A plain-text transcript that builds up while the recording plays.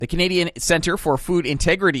The Canadian Centre for Food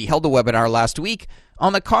Integrity held a webinar last week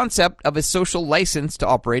on the concept of a social license to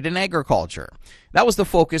operate in agriculture. That was the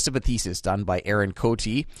focus of a thesis done by Erin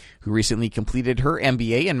Cote, who recently completed her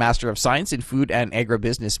MBA and Master of Science in Food and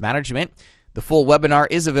Agribusiness Management. The full webinar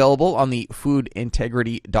is available on the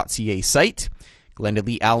foodintegrity.ca site. Glenda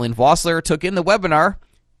Lee Allen Vossler took in the webinar.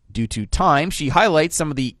 Due to time, she highlights some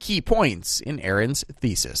of the key points in Erin's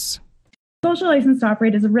thesis. Social license to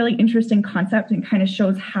operate is a really interesting concept and kind of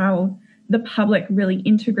shows how the public really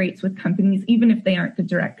integrates with companies, even if they aren't the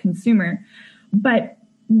direct consumer. But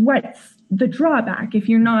what's the drawback? If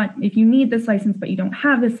you need this license, but you don't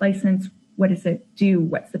have this license, what does it do?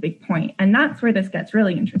 What's the big point? And that's where this gets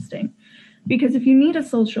really interesting. Because if you need a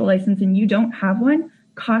social license and you don't have one,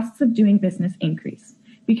 costs of doing business increase,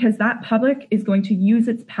 because that public is going to use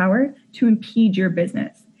its power to impede your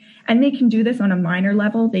business. And they can do this on a minor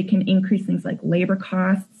level. They can increase things like labor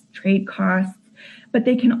costs, trade costs, but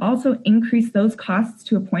they can also increase those costs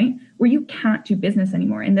to a point where you can't do business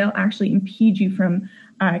anymore, and they'll actually impede you from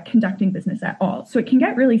conducting business at all. So it can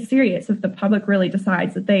get really serious if the public really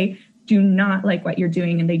decides that they do not like what you're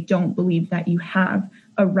doing and they don't believe that you have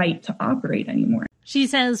a right to operate anymore. She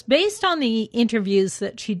says based on the interviews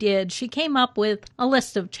that she did, she came up with a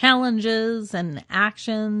list of challenges and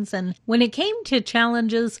actions. And when it came to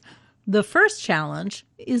challenges, the first challenge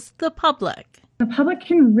is the public. The public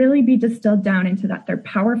can really be distilled down into that they're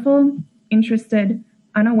powerful, interested,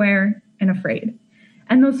 unaware, and afraid.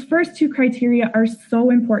 And those first two criteria are so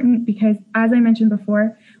important because, as I mentioned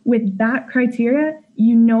before, with that criteria,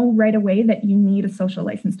 you know right away that you need a social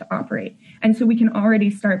license to operate. And so we can already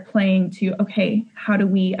start playing to, okay, how do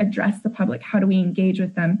we address the public? How do we engage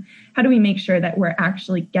with them? How do we make sure that we're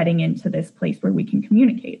actually getting into this place where we can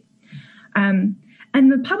communicate? And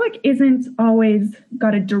the public isn't always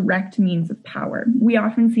got a direct means of power. We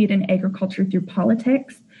often see it in agriculture through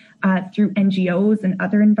politics, through NGOs and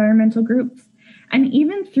other environmental groups, and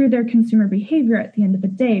even through their consumer behavior at the end of the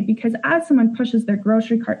day, because as someone pushes their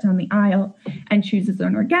grocery cart down the aisle and chooses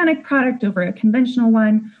an organic product over a conventional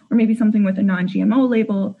one, or maybe something with a non-GMO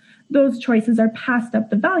label, those choices are passed up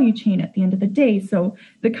the value chain at the end of the day. So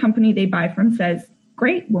the company they buy from says,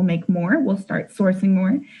 great, we'll make more, we'll start sourcing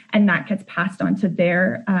more, and that gets passed on to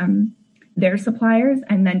their suppliers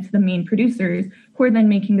and then to the main producers, who are then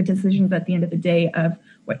making the decisions at the end of the day of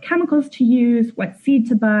what chemicals to use, what seed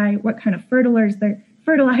to buy, what kind of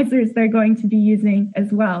fertilizers they're going to be using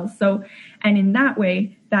as well. So, and in that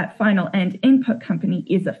way, that final end input company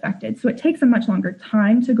is affected. So it takes a much longer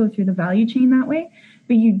time to go through the value chain that way,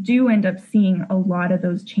 but you do end up seeing a lot of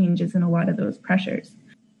those changes and a lot of those pressures.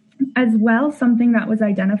 As well, something that was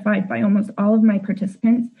identified by almost all of my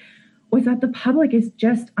participants was that the public is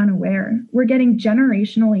just unaware. We're getting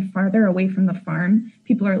generationally farther away from the farm.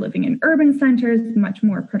 People are living in urban centers much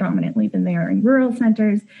more predominantly than they are in rural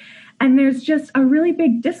centers. And there's just a really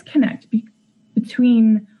big disconnect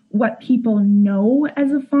between what people know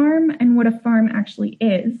as a farm and what a farm actually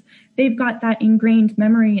is. They've got that ingrained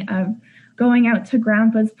memory of going out to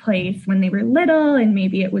grandpa's place when they were little, and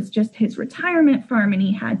maybe it was just his retirement farm and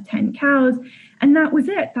he had 10 cows. And that was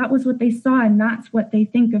it. That was what they saw, and that's what they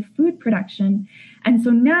think of food production. And so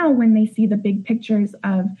now when they see the big pictures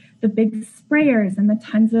of the big sprayers and the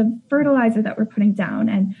tons of fertilizer that we're putting down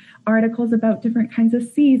and articles about different kinds of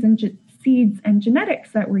seeds and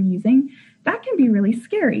genetics that we're using, that can be really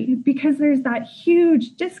scary because there's that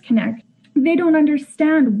huge disconnect. They don't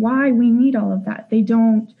understand why we need all of that. They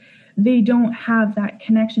don't have that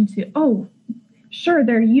connection to, oh, sure,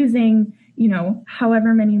 they're using,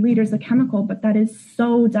 however many liters of chemical, but that is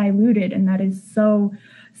so diluted and that is so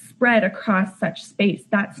spread across such space.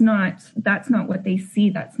 That's not what they see.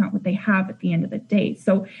 That's not what they have at the end of the day.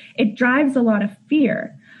 So it drives a lot of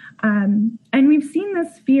fear. And we've seen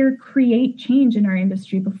this fear create change in our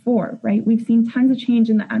industry before, right? We've seen tons of change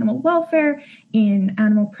in the animal welfare, in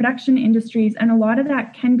animal production industries, and a lot of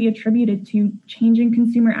that can be attributed to changing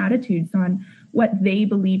consumer attitudes on what they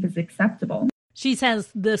believe is acceptable. She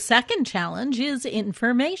says the second challenge is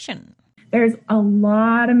information. There's a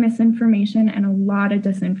lot of misinformation and a lot of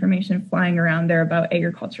disinformation flying around there about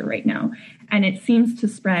agriculture right now, and it seems to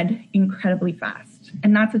spread incredibly fast.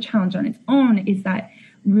 And that's a challenge on its own, is that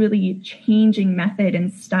really changing method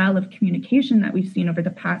and style of communication that we've seen over the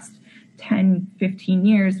past 10, 15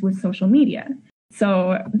 years with social media.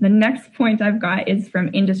 So the next point I've got is from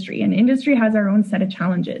industry, and industry has our own set of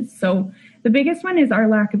challenges. So the biggest one is our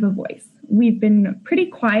lack of a voice. We've been pretty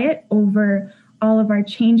quiet over all of our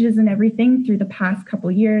changes and everything through the past couple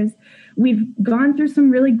years. We've gone through some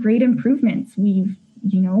really great improvements. We've,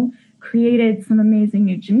 created some amazing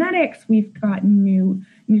new genetics. We've gotten new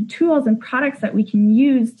new tools and products that we can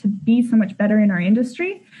use to be so much better in our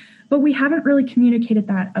industry, but we haven't really communicated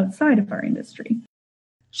that outside of our industry.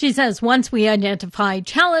 She says once we identify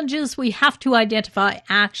challenges, we have to identify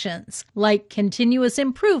actions like continuous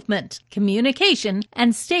improvement, communication,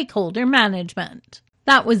 and stakeholder management.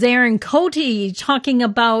 That was Erin Cote talking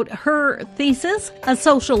about her thesis, A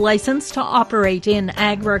Social License to Operate in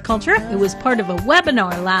Agriculture. It was part of a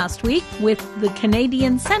webinar last week with the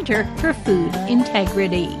Canadian Centre for Food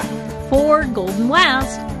Integrity. For Golden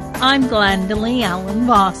West, I'm Glendalee Allen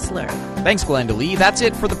Vossler. Thanks, Glendalee. That's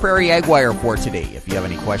it for the Prairie Ag Wire for today. If you have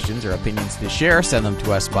any questions or opinions to share, send them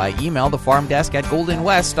to us by email,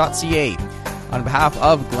 thefarmdesk@goldenwest.ca. On behalf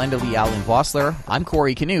of Glendalee Allen Vossler, I'm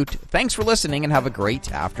Corey Canute. Thanks for listening and have a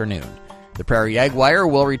great afternoon. The Prairie Ag Wire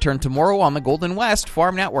will return tomorrow on the Golden West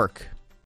Farm Network.